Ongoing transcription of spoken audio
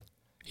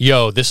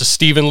Yo, this is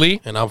Stephen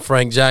Lee. And I'm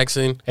Frank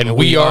Jackson. And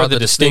we are the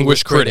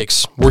Distinguished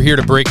Critics. We're here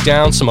to break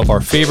down some of our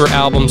favorite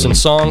albums and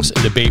songs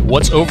and debate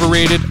what's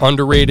overrated,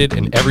 underrated,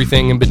 and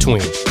everything in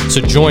between.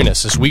 So join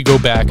us as we go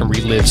back and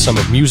relive some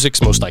of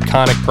music's most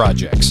iconic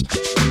projects.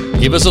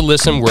 Give us a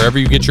listen wherever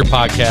you get your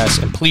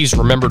podcasts, and please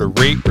remember to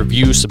rate,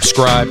 review,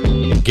 subscribe,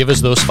 and give us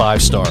those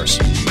 5 stars.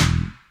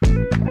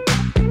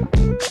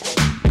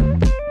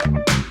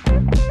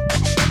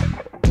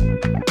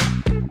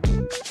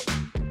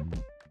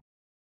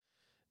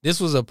 This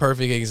was a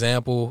perfect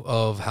example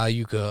of how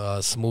you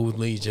could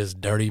smoothly just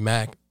dirty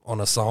Mac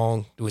on a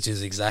song, which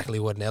is exactly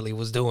what Nelly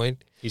was doing.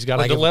 He's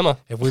got a dilemma.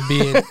 If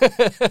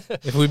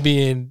we're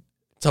being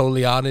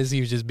totally honest, he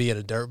was just being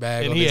a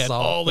dirtbag on this song.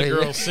 And all the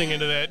girls singing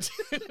to that.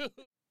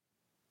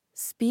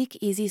 Speak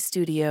Easy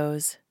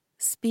Studios.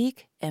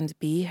 Speak and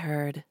be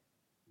heard.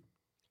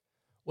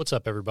 What's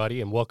up, everybody,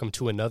 and welcome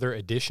to another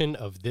edition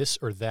of This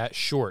or That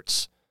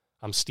Shorts.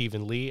 I'm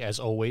Stephen Lee, as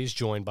always,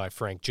 joined by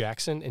Frank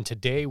Jackson, and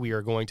today we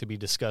are going to be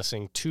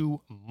discussing 2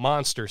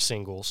 monster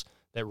singles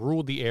that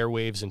ruled the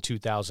airwaves in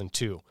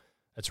 2002.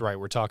 That's right,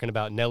 we're talking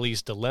about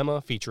Nelly's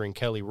Dilemma featuring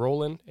Kelly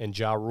Rowland and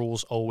Ja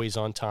Rule's Always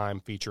on Time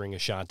featuring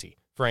Ashanti.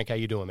 Frank, how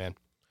you doing, man?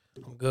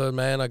 I'm good,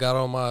 man. I got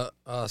on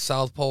my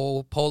South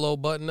Pole polo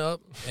button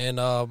up and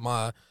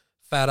my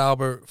Fat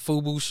Albert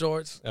FUBU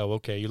shorts. Oh,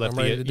 okay. You left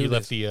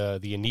the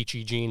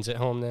Anichi jeans at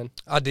home then?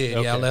 I did.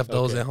 Okay. Yeah, I left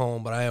those at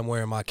home, but I am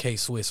wearing my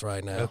K-Swiss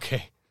right now.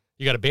 Okay.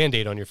 You got a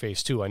Band-Aid on your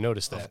face, too. I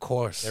noticed that. Of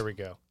course. There we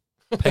go.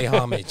 Pay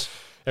homage.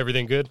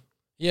 Everything good?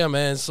 Yeah,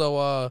 man.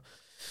 So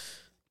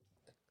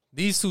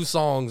these 2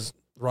 songs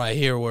right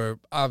here were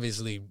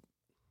obviously,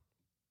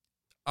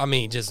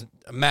 just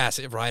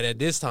massive, right? At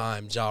this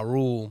time, Ja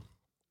Rule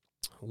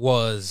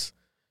was,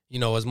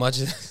 as much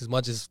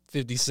as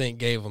 50 Cent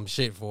gave him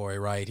shit for it,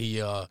 right?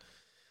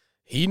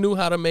 He knew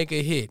how to make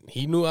a hit.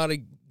 He knew how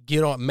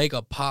to make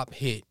a pop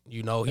hit.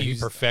 He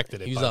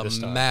perfected it. He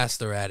was a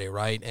master at it,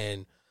 right?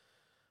 And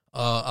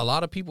a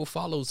lot of people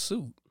followed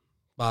suit,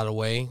 by the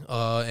way.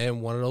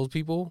 And one of those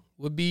people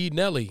would be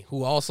Nelly,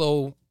 who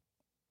also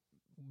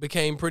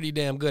became pretty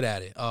damn good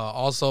at it.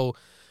 Also,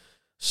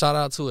 shout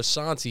out to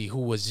Ashanti, who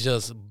was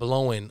just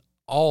blowing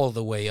all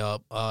the way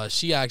up.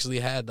 She actually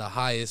had the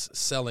highest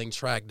selling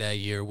track that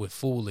year with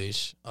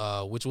Foolish,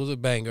 which was a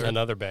banger.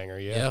 Another banger,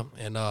 yeah.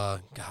 Yeah, and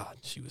God,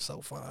 she was so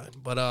fine.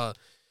 But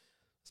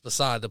it's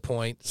beside the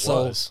point.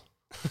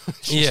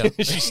 Yeah.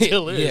 She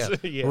still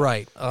is. Yeah.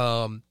 Right.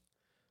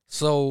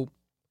 So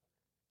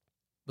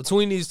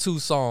between these 2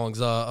 songs,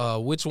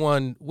 which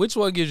one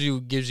gives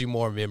you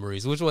more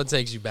memories? Which one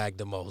takes you back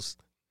the most?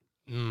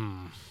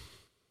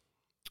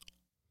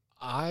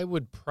 I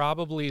would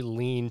probably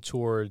lean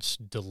towards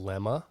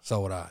Dilemma.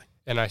 So would I.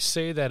 And I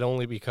say that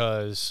only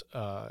because,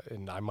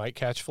 and I might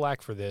catch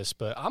flack for this,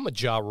 but I'm a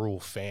Ja Rule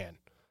fan.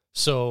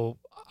 So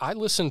I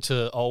listened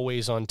to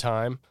Always on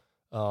Time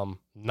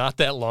not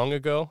that long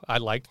ago. I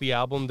liked the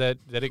album that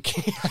it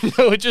came. I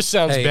know it just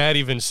sounds bad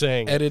even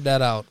saying it. Edit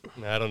that out.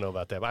 I don't know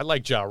about that, but I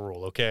like Ja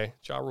Rule, okay?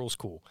 Ja Rule's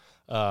cool.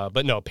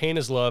 But no, Pain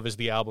is Love is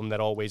the album that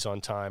Always on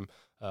Time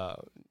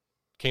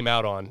came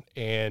out on,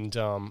 and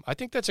I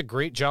think that's a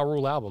great Ja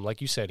Rule album. Like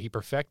you said, he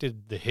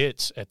perfected the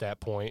hits at that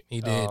point. He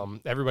did.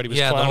 Everybody was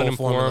clowning him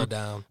for him,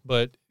 down.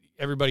 But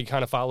everybody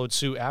kind of followed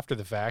suit after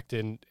the fact,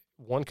 and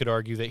one could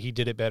argue that he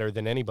did it better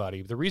than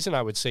anybody. The reason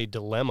I would say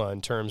Dilemma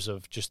in terms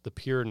of just the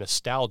pure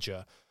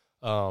nostalgia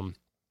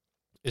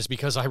is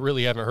because I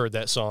really haven't heard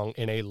that song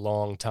in a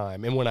long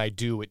time, and when I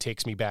do, it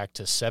takes me back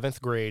to 7th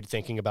grade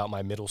thinking about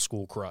my middle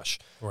school crush.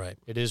 Right.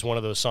 It is one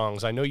of those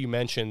songs. I know you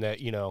mentioned that,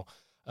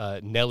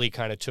 Nelly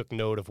kind of took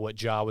note of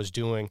what Ja was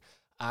doing.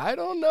 I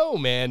don't know,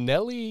 man.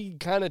 Nelly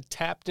kind of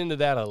tapped into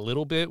that a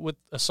little bit with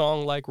a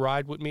song like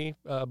Ride With Me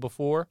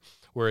before,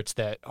 where it's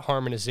that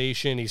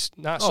harmonization. He's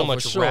not so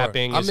much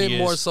rapping as he is.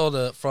 More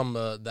so from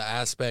the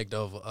aspect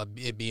of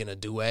it being a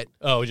duet.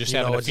 Oh, just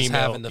having a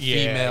female. Having the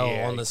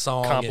female on the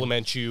song.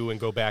 Compliment you and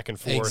go back and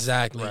forth.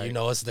 Exactly. Right.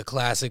 It's the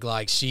classic,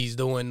 like she's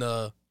doing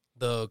the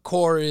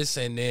chorus,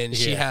 and then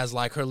she has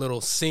like her little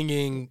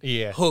singing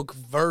hook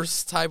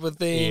verse type of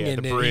thing,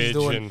 and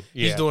then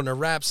he's doing the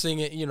rap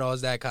singing,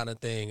 it's that kind of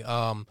thing.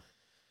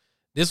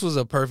 This was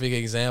a perfect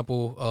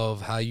example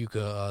of how you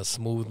could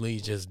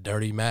smoothly just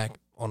dirty Mac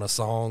on a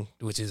song,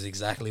 which is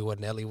exactly what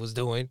Nelly was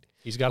doing.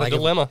 He's got a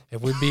dilemma.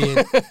 If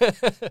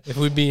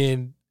we're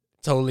being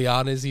totally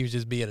honest, he was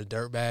just being a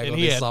dirtbag on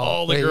he this had song.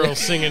 All the girls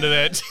singing to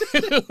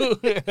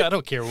that. I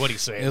don't care what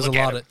he's saying.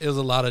 It was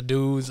a lot of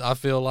dudes, I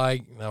feel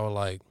like, that were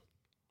like,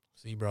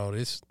 see, bro,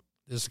 this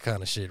is the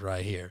kind of shit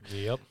right here.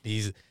 Yep.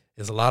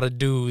 There's a lot of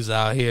dudes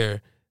out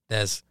here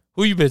that's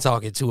who you been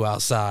talking to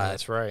outside.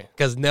 That's right.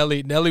 Because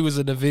Nelly was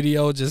in the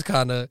video just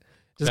kind of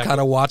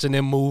watching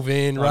them move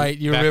in, right?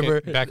 You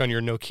remember? Back on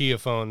your Nokia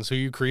phones, who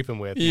you creeping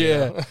with?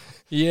 Yeah.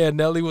 Yeah,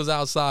 Nelly was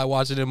outside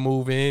watching them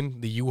move in,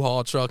 the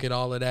U-Haul truck and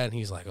all of that, and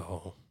he's like,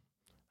 oh,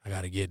 I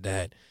got to get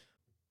that.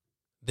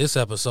 This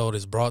episode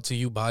is brought to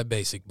you by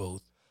Basic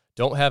Booth.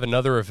 Don't have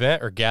another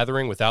event or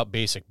gathering without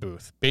Basic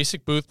Booth.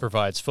 Basic Booth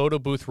provides photo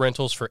booth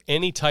rentals for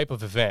any type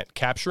of event,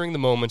 capturing the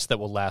moments that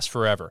will last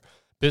forever.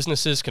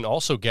 Businesses can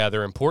also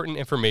gather important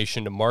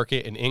information to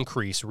market and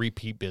increase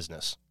repeat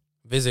business.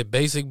 Visit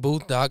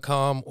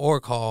basicbooth.com or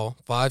call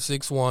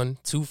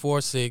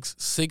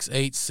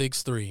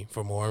 561-246-6863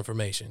 for more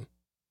information.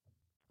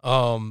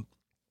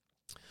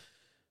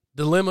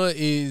 Dilemma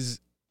is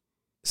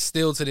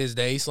still to this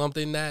day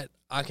something that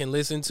I can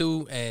listen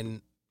to,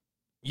 and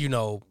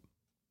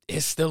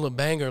it's still a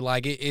banger.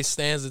 Like it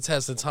stands the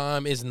test of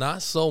time. It's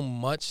not so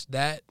much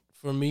that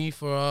for me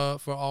for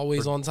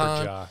Always on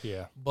Time. For Ja,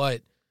 yeah.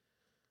 But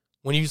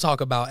when you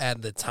talk about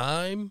at the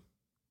time,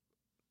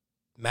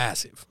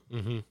 massive.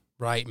 Mm-hmm.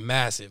 Right,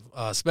 massive,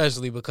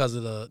 especially because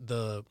of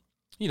the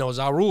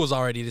Ja Rule was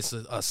already this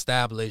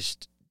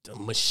established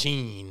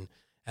machine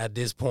at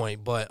this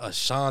point, but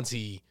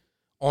Ashanti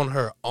on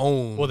her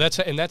own. Well,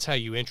 that's how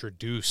you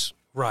introduce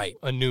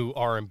a new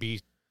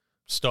R&B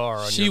star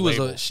on your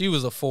label. She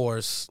was a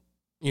force,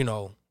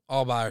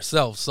 all by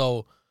herself.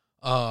 So,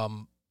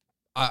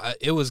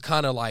 it was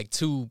kind of like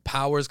two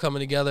powers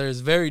coming together.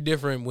 It's very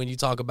different when you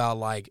talk about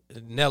like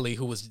Nelly,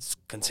 who was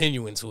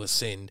continuing to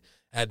ascend.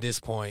 At this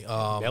point,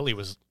 Nelly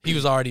was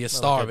already a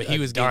star, but he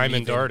was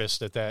diamond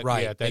artist at that.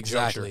 Right, at that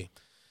exactly.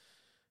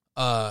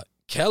 juncture.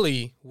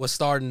 Kelly was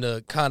starting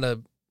to kind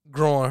of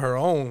grow on her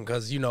own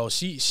because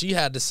she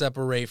had to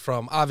separate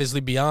from, obviously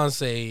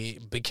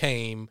Beyonce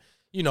became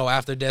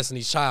after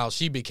Destiny's Child,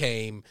 she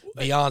became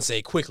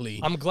Beyonce quickly.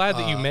 I'm glad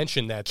that you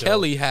mentioned that. Though.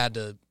 Kelly had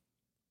to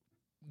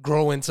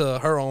grow into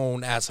her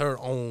own as her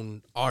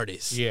own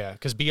artist. Yeah,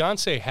 because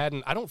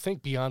I don't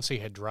think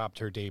Beyonce had dropped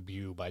her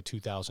debut by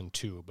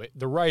 2002, but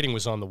the writing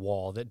was on the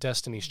wall that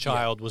Destiny's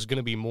Child was going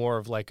to be more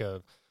of like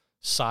a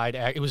side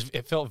act.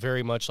 It felt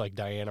very much like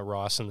Diana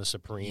Ross and the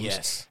Supremes.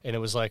 Yes. And it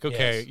was like,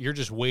 okay, you're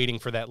just waiting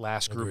for that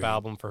last group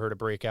album for her to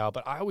break out.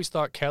 But I always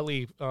thought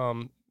Kelly,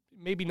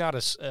 maybe not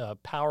as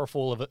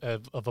powerful of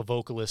a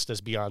vocalist as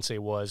Beyonce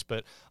was,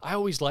 but I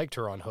always liked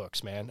her on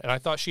hooks, man. And I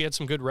thought she had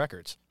some good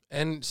records.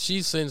 And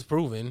she's since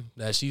proven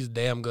that she's a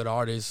damn good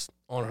artist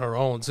on her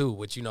own too,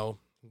 which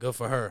good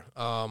for her.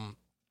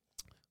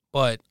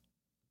 But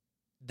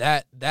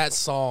that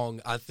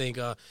song, I think,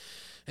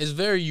 is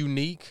very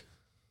unique.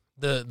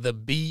 The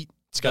beat,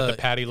 it's got the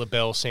Patti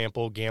LaBelle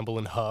sample, "Gamble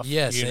and Huff."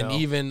 Yes, and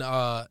even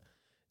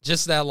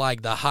just that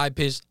like the high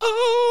pitched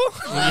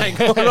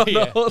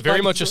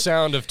very much a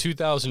sound of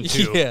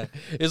 2002. Yeah,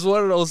 it's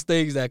one of those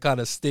things that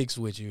kind of sticks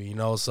with you,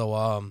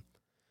 So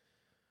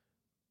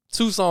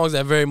two songs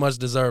that very much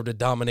deserve to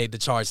dominate the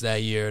charts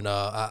that year, and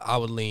I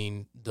would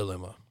lean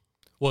Dilemma.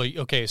 Well,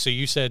 okay, so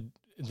you said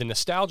the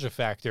nostalgia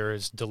factor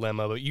is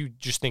Dilemma, but you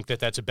just think that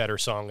that's a better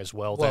song as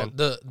well. Well,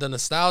 then the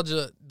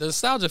nostalgia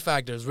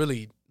factor is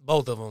really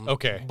both of them.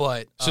 Okay,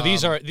 but so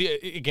these aren't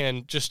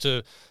again, just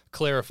to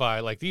clarify,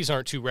 like these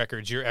aren't two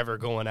records you're ever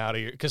going out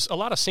of your, because a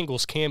lot of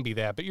singles can be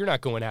that, but you're not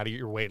going out of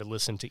your way to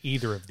listen to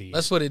either of these.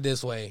 Let's put it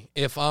this way: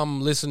 if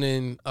I'm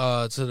listening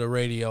to the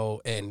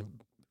radio, and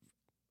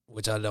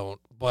which I don't,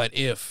 but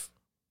if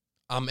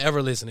I'm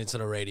ever listening to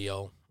the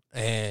radio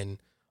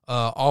and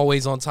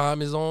Always on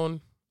Time is on,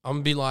 I'm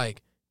gonna be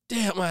like,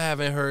 damn, I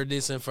haven't heard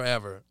this in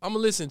forever. I'm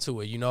gonna listen to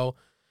it,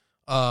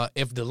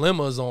 If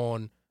Dilemma's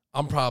on,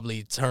 I'm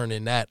probably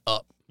turning that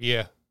up.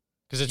 Yeah,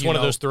 because it's one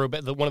of those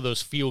one of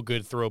those feel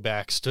good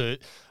throwbacks to,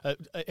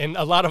 and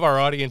a lot of our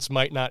audience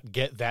might not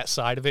get that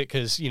side of it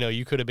because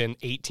you could have been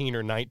 18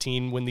 or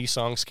 19 when these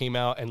songs came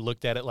out and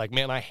looked at it like,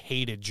 man, I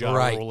hated Ja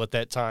Rule at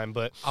that time.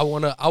 But I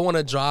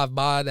wanna drive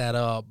by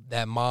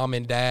that mom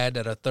and dad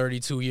that are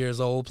 32 years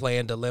old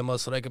playing Dilemma,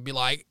 so they could be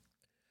like,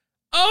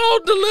 oh,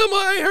 Dilemma,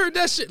 I ain't heard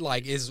that shit.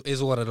 Like, is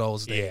one of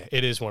those things. Yeah,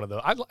 it is one of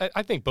those.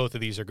 I think both of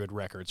these are good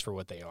records for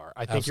what they are.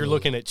 I think Absolutely. You're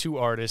looking at two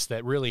artists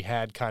that really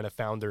had kind of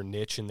found their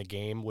niche in the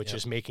game, which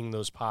is making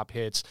those pop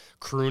hits,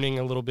 crooning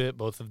a little bit.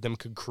 Both of them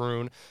could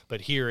croon.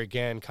 But here,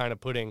 again, kind of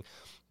putting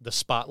the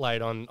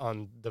spotlight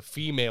on the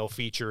female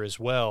feature as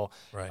well.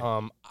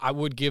 Right. I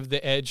would give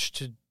the edge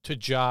to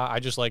Ja.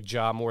 I just like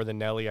Ja more than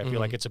Nelly. I feel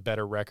like it's a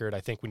better record.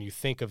 I think when you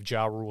think of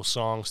Ja Rule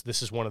songs,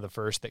 this is one of the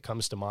first that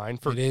comes to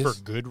mind for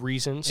good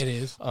reasons. It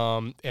is.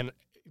 And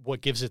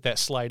what gives it that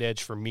slight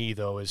edge for me,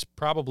 though, is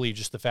probably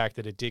just the fact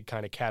that it did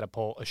kind of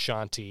catapult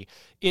Ashanti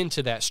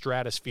into that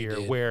stratosphere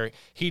where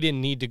he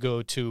didn't need to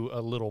go to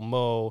a Little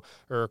Mo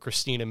or a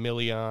Christina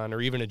Milian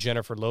or even a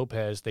Jennifer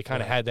Lopez. They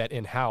kind of had that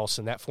in-house,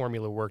 and that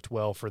formula worked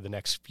well for the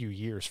next few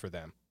years for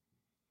them.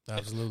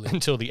 Absolutely.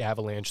 Until the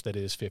avalanche that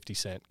is 50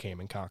 Cent came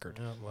and conquered.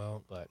 Yeah,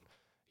 well. But,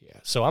 yeah.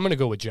 So I'm going to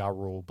go with Ja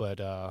Rule. But,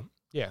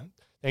 yeah.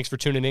 Thanks for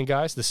tuning in,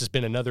 guys. This has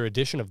been another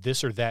edition of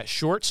This or That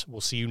Shorts. We'll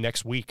see you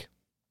next week.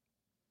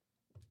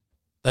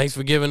 Thanks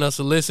for giving us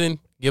a listen.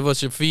 Give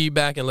us your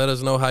feedback and let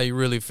us know how you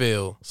really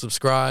feel.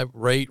 Subscribe,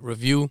 rate,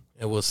 review,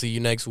 and we'll see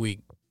you next week.